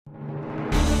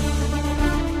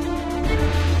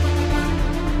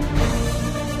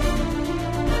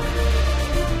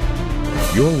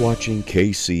You're watching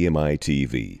KCMI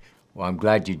TV. Well, I'm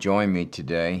glad you joined me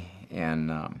today, and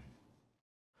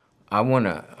I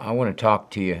wanna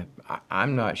talk to you.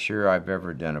 I'm not sure I've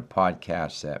ever done a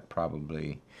podcast that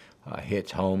probably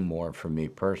hits home more for me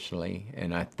personally,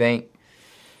 and I think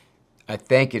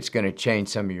it's going to change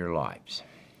some of your lives.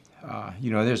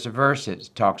 There's a verse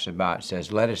that talks about, it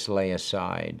says, "Let us lay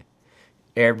aside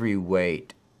every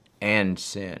weight and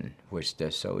sin which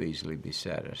does so easily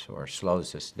beset us," or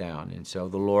slows us down. And so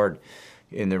the Lord,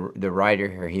 in the writer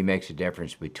here, he makes a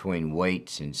difference between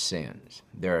weights and sins.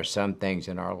 There are some things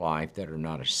in our life that are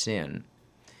not a sin,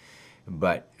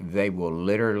 but they will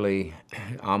literally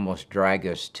almost drag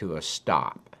us to a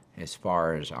stop as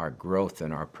far as our growth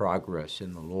and our progress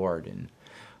in the Lord. And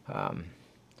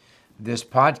this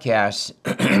podcast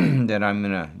that I'm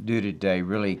going to do today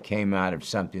really came out of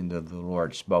something that the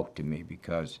Lord spoke to me,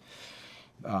 because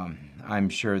I'm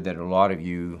sure that a lot of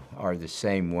you are the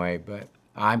same way, but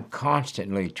I'm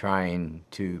constantly trying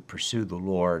to pursue the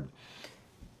Lord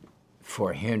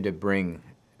for Him to bring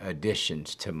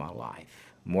additions to my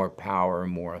life, more power,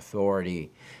 more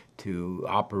authority, to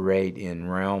operate in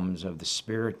realms of the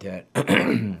Spirit that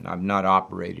I've not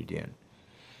operated in.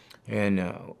 And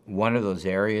one of those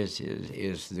areas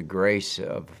is the grace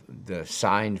of the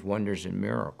signs, wonders, and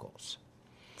miracles.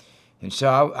 And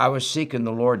so I was seeking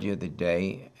the Lord the other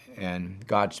day, and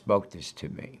God spoke this to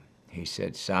me. He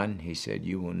said, "Son," he said,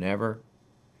 "you will never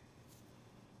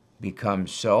become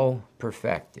so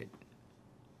perfected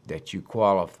that you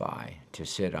qualify to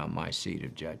sit on my seat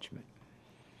of judgment."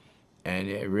 And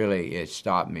it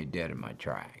stopped me dead in my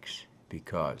tracks,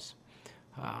 because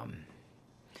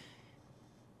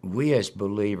we as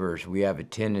believers, we have a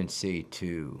tendency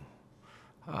to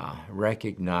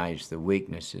recognize the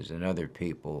weaknesses in other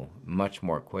people much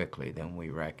more quickly than we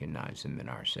recognize them in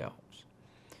ourselves.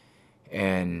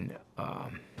 And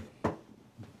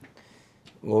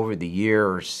over the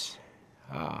years,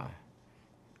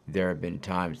 there have been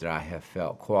times that I have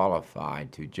felt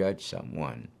qualified to judge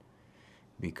someone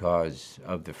because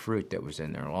of the fruit that was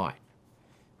in their life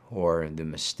or the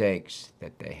mistakes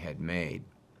that they had made.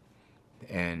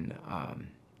 And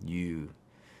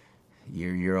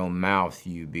your own mouth,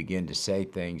 you begin to say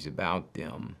things about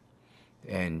them,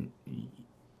 and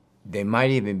they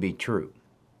might even be true.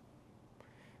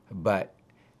 But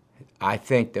I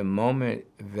think the moment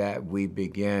that we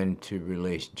begin to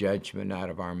release judgment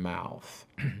out of our mouth,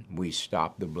 we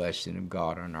stop the blessing of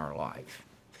God on our life.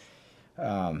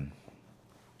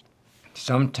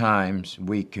 Sometimes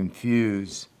we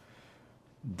confuse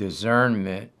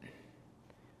discernment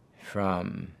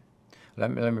from,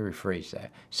 let me rephrase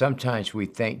that. Sometimes we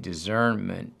think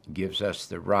discernment gives us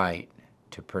the right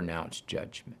to pronounce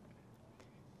judgment.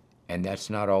 And that's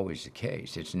not always the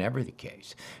case. It's never the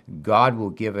case. God will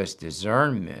give us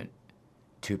discernment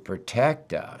to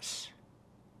protect us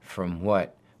from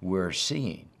what we're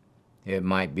seeing. It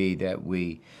might be that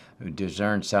we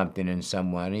discern something in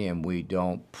somebody and we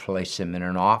don't place them in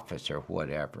an office or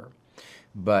whatever.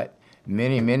 But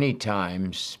many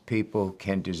times people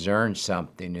can discern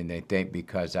something and they think,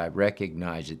 because I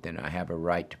recognize it, then I have a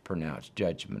right to pronounce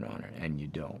judgment on it, and you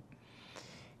don't.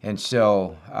 And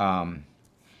so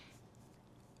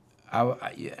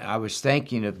I was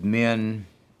thinking of men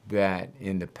that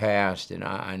in the past, and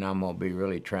I'm going to be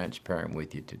really transparent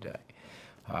with you today.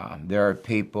 There are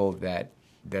people that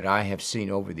I have seen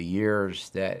over the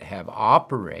years that have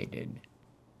operated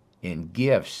in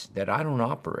gifts that I don't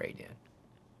operate in.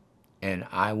 And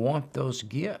I want those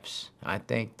gifts. I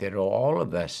think that all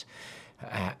of us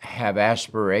have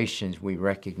aspirations. We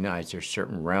recognize there's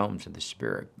certain realms of the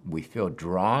Spirit. We feel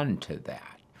drawn to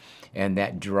that. And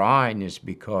that drawing is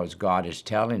because God is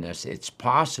telling us it's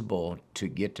possible to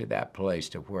get to that place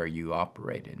to where you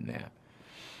operate in that.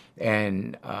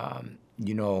 And,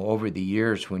 over the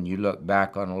years, when you look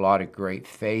back on a lot of great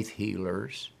faith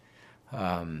healers,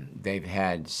 they've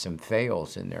had some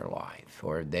fails in their life,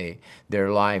 or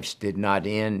their lives did not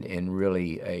end in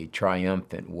really a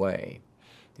triumphant way.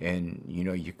 And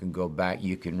you can go back,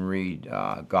 you can read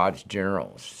God's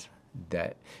Generals,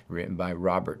 that written by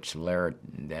Robert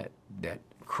Solaritan, that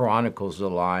chronicles the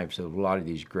lives of a lot of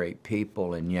these great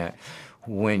people. And yet,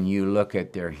 when you look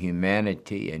at their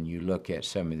humanity and you look at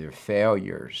some of their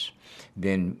failures,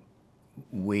 then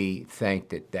we think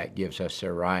that gives us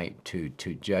a right to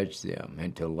judge them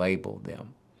and to label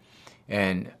them.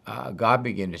 And God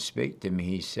began to speak to me.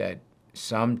 He said,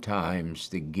 sometimes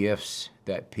the gifts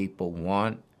that people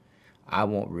want, I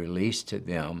won't release to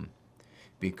them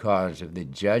because of the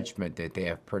judgment that they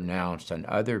have pronounced on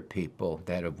other people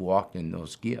that have walked in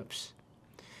those gifts.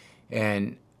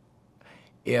 And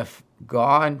if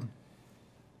God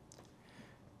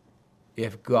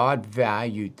if God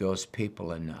valued those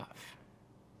people enough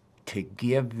to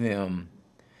give them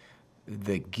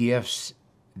the gifts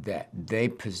that they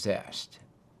possessed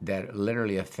that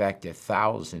literally affected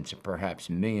thousands and perhaps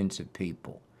millions of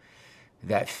people,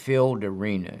 that filled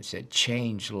arenas, that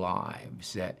changed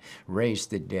lives, that raised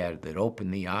the dead, that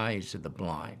opened the eyes of the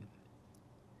blind,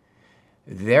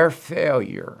 their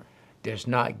failure does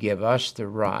not give us the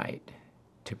right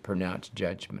to pronounce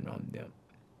judgment on them.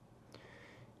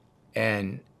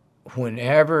 And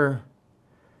whenever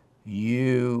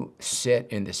you sit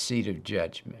in the seat of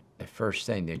judgment, the first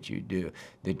thing that you do,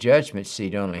 the judgment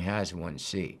seat only has one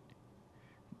seat.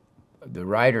 The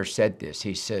writer said this.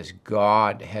 He says,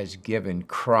 God has given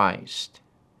Christ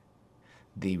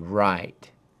the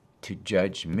right to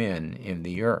judge men in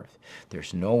the earth.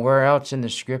 There's nowhere else in the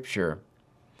Scripture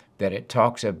that it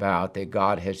talks about that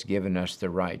God has given us the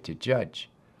right to judge.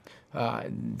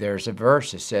 There's a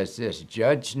verse that says this,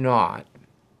 judge not,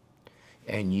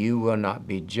 and you will not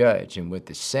be judged. And with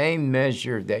the same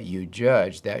measure that you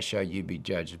judge, that shall you be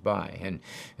judged by.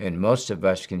 And most of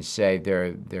us can say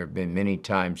there have been many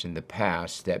times in the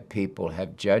past that people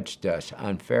have judged us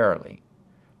unfairly,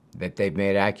 that they've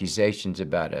made accusations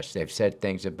about us, they've said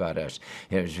things about us,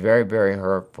 and it was very, very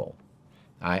hurtful.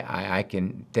 I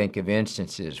can think of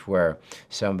instances where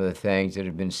some of the things that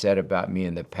have been said about me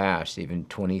in the past, even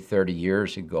 20, 30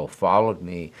 years ago, followed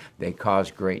me. They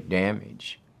caused great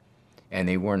damage, and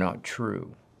they were not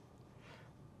true.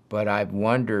 But I've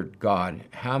wondered, God,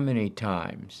 how many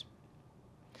times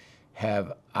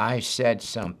have I said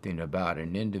something about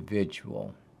an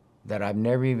individual that I've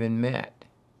never even met?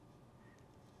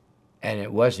 And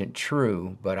it wasn't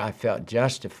true, but I felt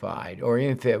justified. Or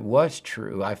if it was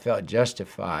true, I felt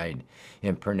justified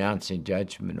in pronouncing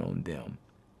judgment on them.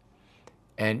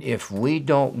 And if we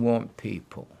don't want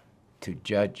people to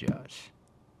judge us,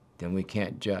 then we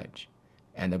can't judge.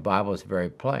 And the Bible is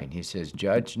very plain. He says,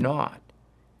 judge not,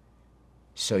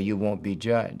 so you won't be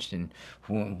judged. And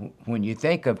when you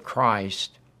think of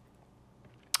Christ,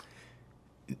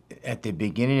 at the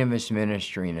beginning of his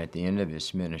ministry and at the end of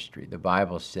his ministry, the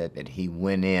Bible said that he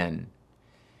went in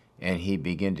and he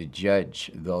began to judge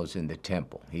those in the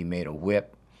temple. He made a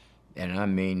whip, and I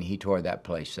mean, he tore that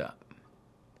place up.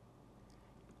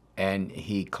 And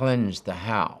he cleansed the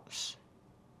house.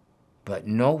 But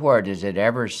nowhere does it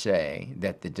ever say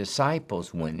that the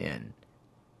disciples went in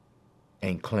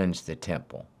and cleansed the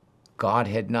temple. God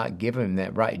had not given him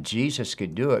that right. Jesus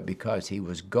could do it because he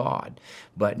was God.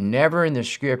 But never in the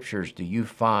Scriptures do you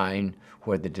find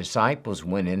where the disciples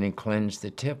went in and cleansed the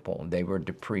temple. They were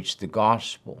to preach the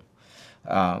gospel.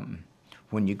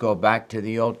 When you go back to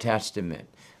the Old Testament,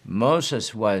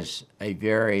 Moses was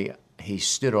he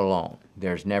stood alone.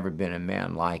 There's never been a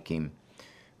man like him.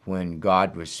 When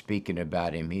God was speaking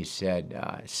about him, he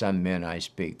said, some men I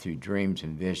speak through dreams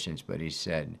and visions, but he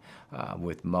said,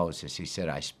 with Moses, he said,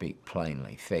 I speak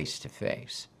plainly, face to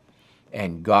face.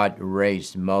 And God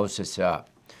raised Moses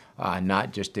up,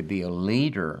 not just to be a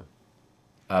leader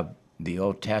of the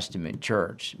Old Testament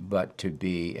church, but to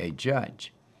be a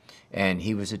judge. And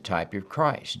he was a type of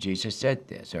Christ. Jesus said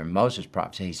this, or Moses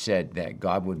prophesied. He said that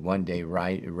God would one day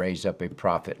raise up a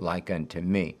prophet like unto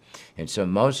me. And so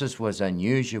Moses was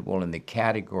unusual in the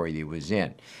category that he was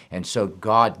in. And so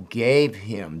God gave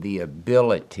him the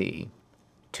ability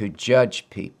to judge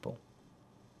people.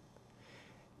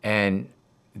 And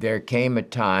there came a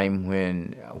time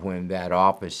when that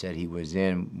office that he was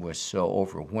in was so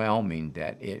overwhelming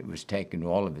that it was taking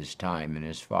all of his time. And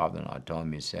his father-in-law told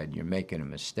him, he said, you're making a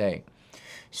mistake.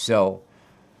 So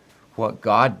what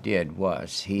God did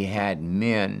was he had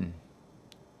men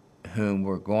whom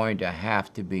were going to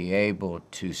have to be able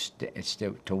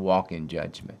to walk in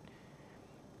judgment.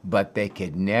 But they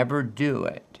could never do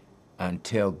it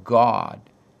until God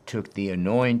took the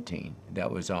anointing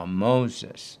that was on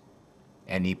Moses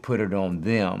and he put it on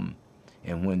them.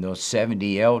 And when those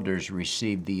 70 elders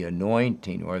received the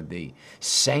anointing or the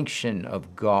sanction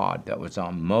of God that was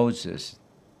on Moses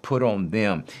put on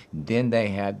them, then they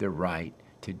had the right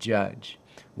to judge.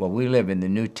 Well, we live in the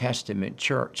New Testament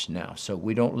church now, so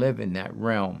we don't live in that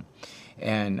realm.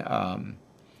 And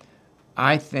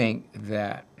I think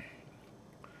that,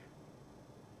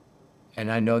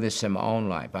 and I know this in my own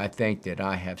life, I think that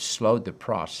I have slowed the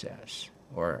process,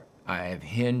 or I have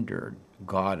hindered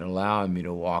God allowing me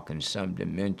to walk in some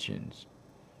dimensions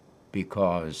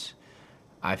because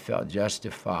I felt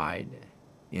justified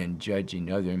in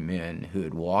judging other men who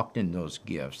had walked in those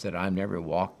gifts that I never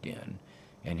walked in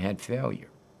and had failure.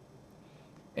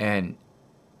 And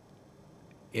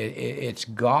it's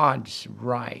God's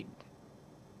right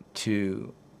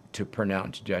to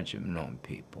pronounce judgment on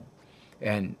people.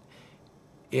 And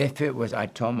If it was, I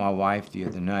told my wife the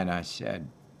other night, I said,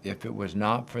 if it was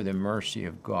not for the mercy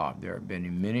of God, there have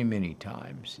been many, many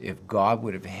times, if God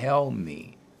would have held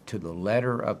me to the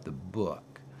letter of the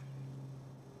book,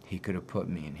 he could have put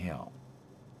me in hell.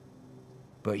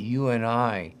 But you and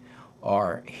I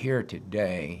are here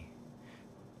today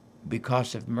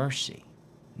because of mercy,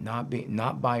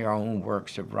 not by our own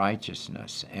works of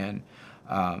righteousness. And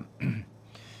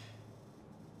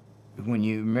when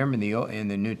you remember in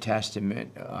the New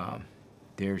Testament,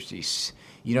 there's these,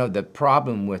 the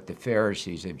problem with the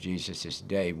Pharisees of Jesus'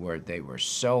 day were they were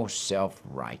so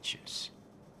self-righteous.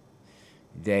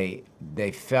 They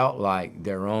felt like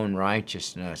their own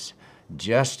righteousness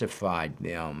justified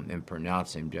them in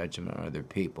pronouncing judgment on other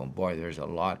people. Boy, there's a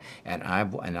lot, and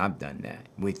I've done that.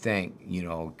 We think,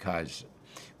 because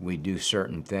we do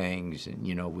certain things, and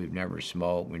we've never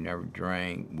smoked, we never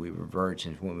drank, we were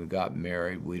virgins when we got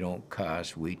married, we don't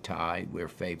cuss, we tithe, we're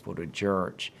faithful to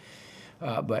church.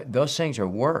 But those things are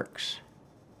works.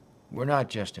 We're not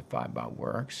justified by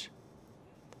works.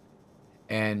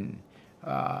 And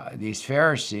these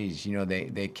Pharisees,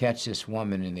 they catch this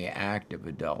woman in the act of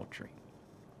adultery.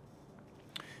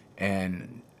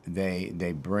 And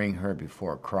they bring her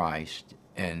before Christ,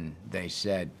 and they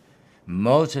said,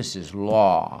 Moses'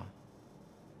 law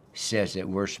says that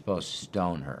we're supposed to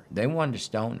stone her. They wanted to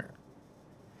stone her.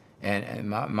 And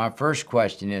my first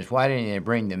question is, why didn't they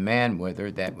bring the man with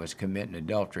her that was committing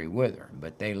adultery with her?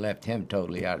 But they left him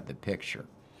totally out of the picture.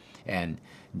 And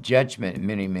judgment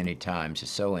many, many times is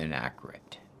so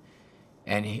inaccurate.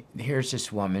 And here's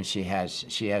this woman, she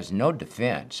has no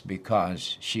defense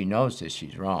because she knows that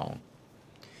she's wrong.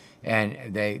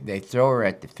 And they throw her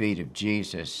at the feet of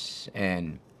Jesus,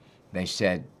 and they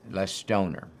said, let's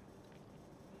stone her.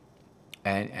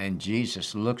 And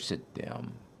Jesus looks at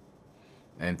them,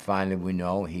 and finally we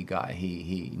know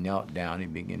he knelt down, he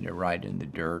began to write in the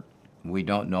dirt. We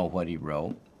don't know what he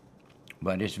wrote,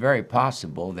 but it's very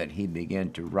possible that he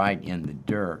began to write in the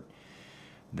dirt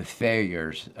the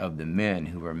failures of the men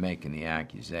who were making the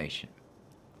accusation.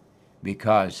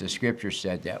 Because the scripture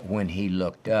said that when he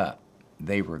looked up,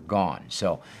 they were gone.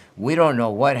 So we don't know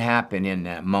what happened in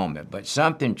that moment, but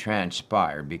something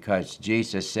transpired, because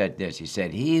Jesus said this. He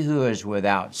said, he who is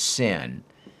without sin,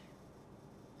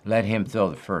 let him throw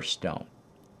the first stone.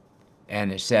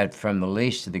 And it said, from the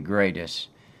least to the greatest,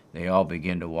 they all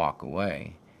began to walk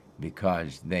away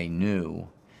because they knew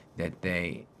that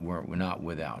they were not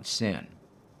without sin.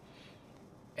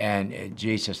 And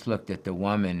Jesus looked at the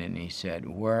woman and he said,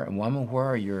 woman, where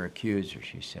are your accusers?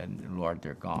 She said, Lord,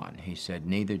 they're gone. He said,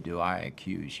 neither do I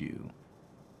accuse you.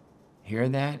 Hear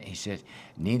that? He said,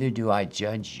 neither do I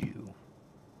judge you.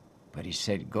 But he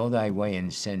said, go thy way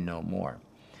and sin no more.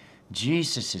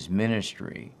 Jesus'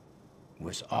 ministry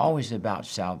was always about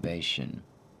salvation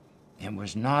and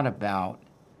was not about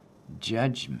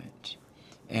judgment.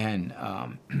 And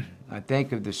I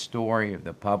think of the story of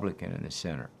the publican and the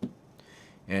sinner.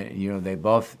 And, they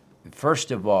both,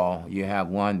 first of all, you have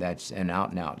one that's an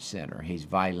out-and-out sinner. He's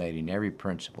violating every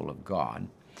principle of God.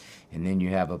 And then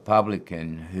you have a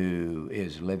publican who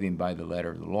is living by the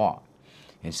letter of the law.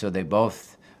 And so they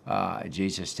both,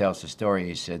 Jesus tells the story,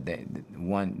 he said that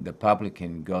the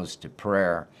publican goes to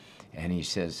prayer, and he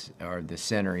says, or the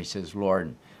sinner, he says,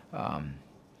 Lord,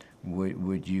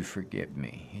 would you forgive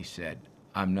me? He said,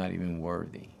 I'm not even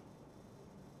worthy.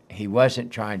 He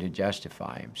wasn't trying to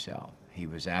justify himself. He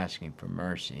was asking for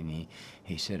mercy, and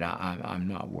he said, I'm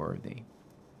not worthy.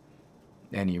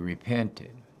 And he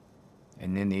repented.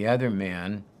 And then the other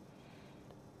man,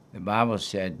 the Bible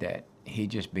said that he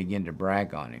just began to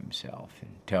brag on himself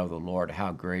and tell the Lord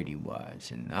how great he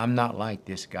was. And I'm not like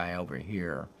this guy over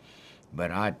here,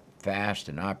 but I fast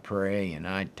and I pray and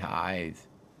I tithe.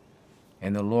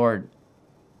 And the Lord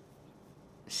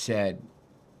said,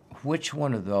 which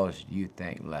one of those do you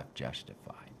think left justified?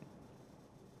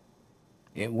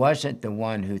 It wasn't the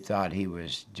one who thought he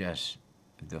was just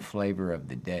the flavor of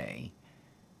the day,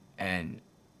 and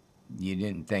you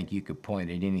didn't think you could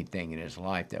point at anything in his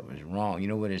life that was wrong. You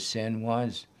know what his sin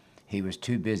was? He was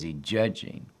too busy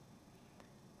judging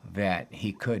that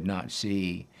he could not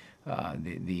see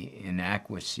the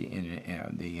inequity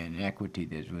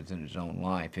that was in his own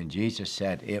life. And Jesus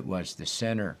said it was the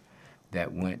sinner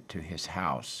that went to his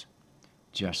house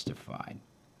justified.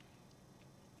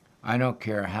 I don't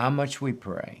care how much we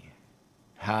pray,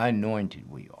 how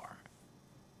anointed we are,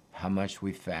 how much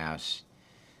we fast,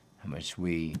 how much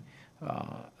we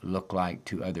look like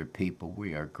to other people.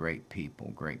 We are great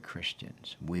people, great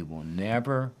Christians. You will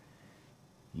never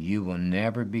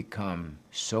become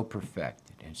so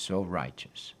perfected and so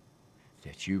righteous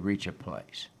that you reach a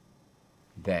place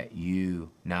that you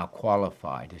now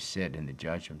qualify to sit in the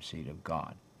judgment seat of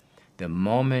God. The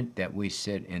moment that we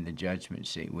sit in the judgment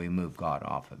seat, we move God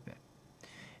off of it.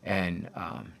 And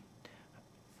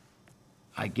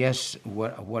I guess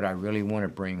what I really want to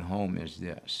bring home is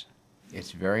this.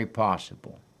 It's very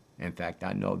possible, in fact,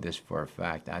 I know this for a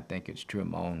fact, I think it's true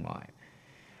in my own life,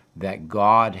 that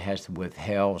God has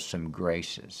withheld some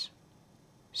graces,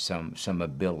 some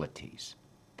abilities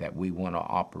that we want to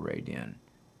operate in,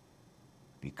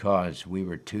 because we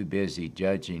were too busy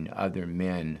judging other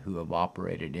men who have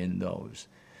operated in those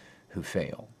who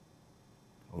fail,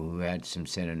 or who had some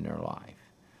sin in their life.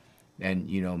 And,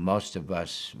 you know, most of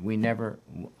us, we never,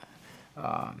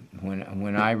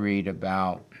 when I read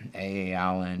about A.A.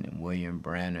 Allen and William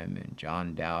Branham and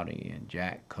John Dowdy and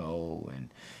Jack Coe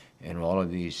and all of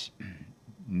these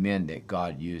men that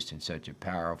God used in such a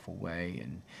powerful way,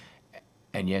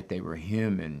 and yet they were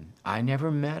human, I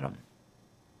never met them.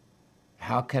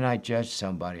 How can I judge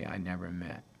somebody I never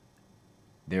met?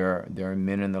 There are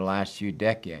men in the last few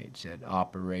decades that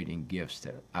operate in gifts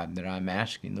that I'm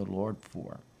asking the Lord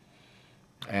for.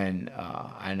 And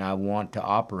I want to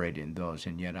operate in those,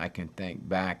 and yet I can think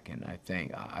back, and I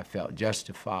think I felt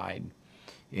justified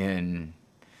in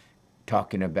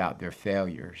talking about their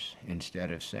failures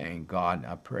instead of saying, God,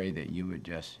 I pray that you would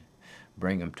just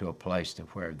bring them to a place to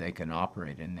where they can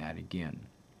operate in that again.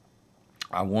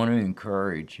 I want to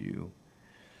encourage you.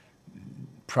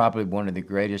 Probably one of the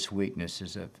greatest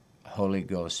weaknesses of Holy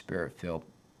Ghost, Spirit-filled,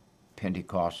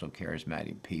 Pentecostal,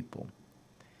 charismatic people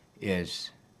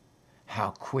is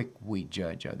how quick we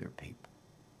judge other people,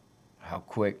 how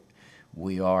quick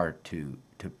we are to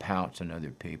pounce on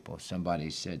other people. Somebody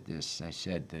said this, they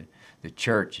said that the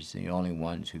church is the only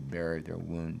ones who bury their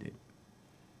wounded.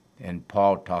 And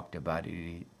Paul talked about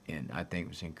it in, I think it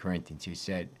was in Corinthians, he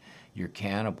said, you're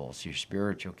cannibals, you're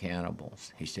spiritual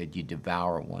cannibals. He said, you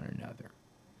devour one another.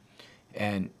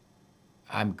 And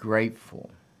I'm grateful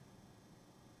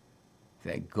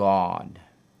that God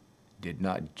did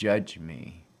not judge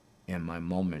me in my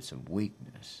moments of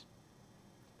weakness,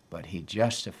 but he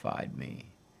justified me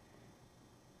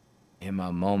in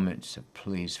my moments of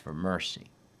pleas for mercy,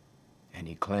 and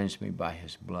he cleansed me by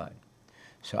his blood.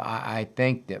 So I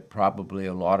think that probably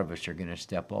a lot of us are going to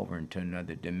step over into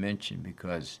another dimension,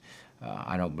 because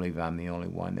I don't believe I'm the only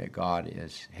one that God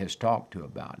has talked to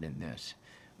about in this.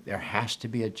 There has to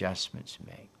be adjustments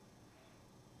made.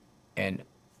 And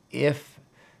if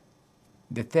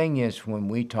the thing is, when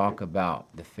we talk about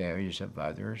the failures of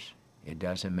others, it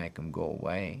doesn't make them go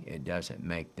away. It doesn't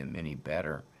make them any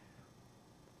better.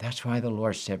 That's why the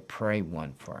Lord said, pray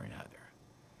one for another,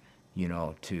 you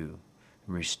know, to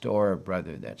restore a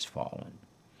brother that's fallen.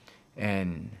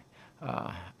 And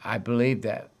I believe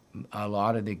that a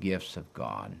lot of the gifts of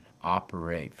God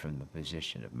operate from the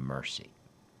position of mercy.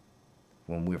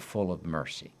 When we're full of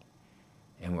mercy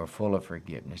and we're full of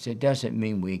forgiveness. It doesn't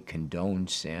mean we condone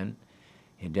sin.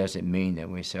 It doesn't mean that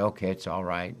we say, okay, it's all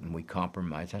right, and we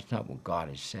compromise. That's not what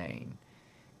God is saying.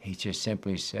 He's just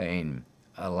simply saying,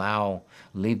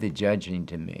 leave the judging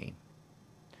to me,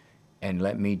 and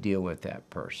let me deal with that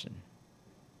person.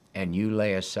 And you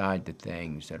lay aside the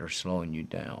things that are slowing you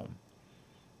down,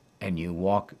 and you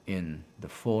walk in the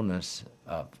fullness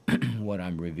of what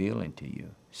I'm revealing to you.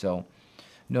 So,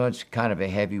 no, it's kind of a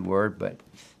heavy word, but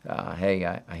hey,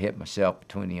 I hit myself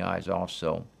between the eyes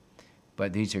also.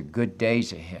 But these are good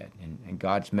days ahead, and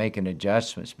God's making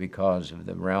adjustments because of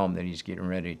the realm that he's getting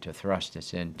ready to thrust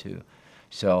us into.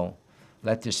 So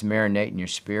let this marinate in your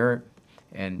spirit,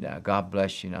 and God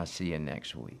bless you, and I'll see you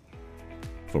next week.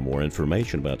 For more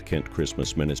information about Kent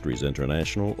Christmas Ministries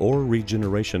International or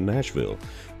Regeneration Nashville,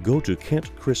 go to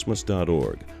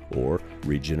kentchristmas.org or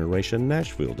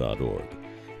regenerationnashville.org.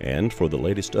 And for the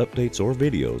latest updates or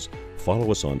videos,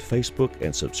 follow us on Facebook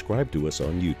and subscribe to us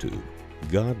on YouTube.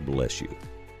 God bless you.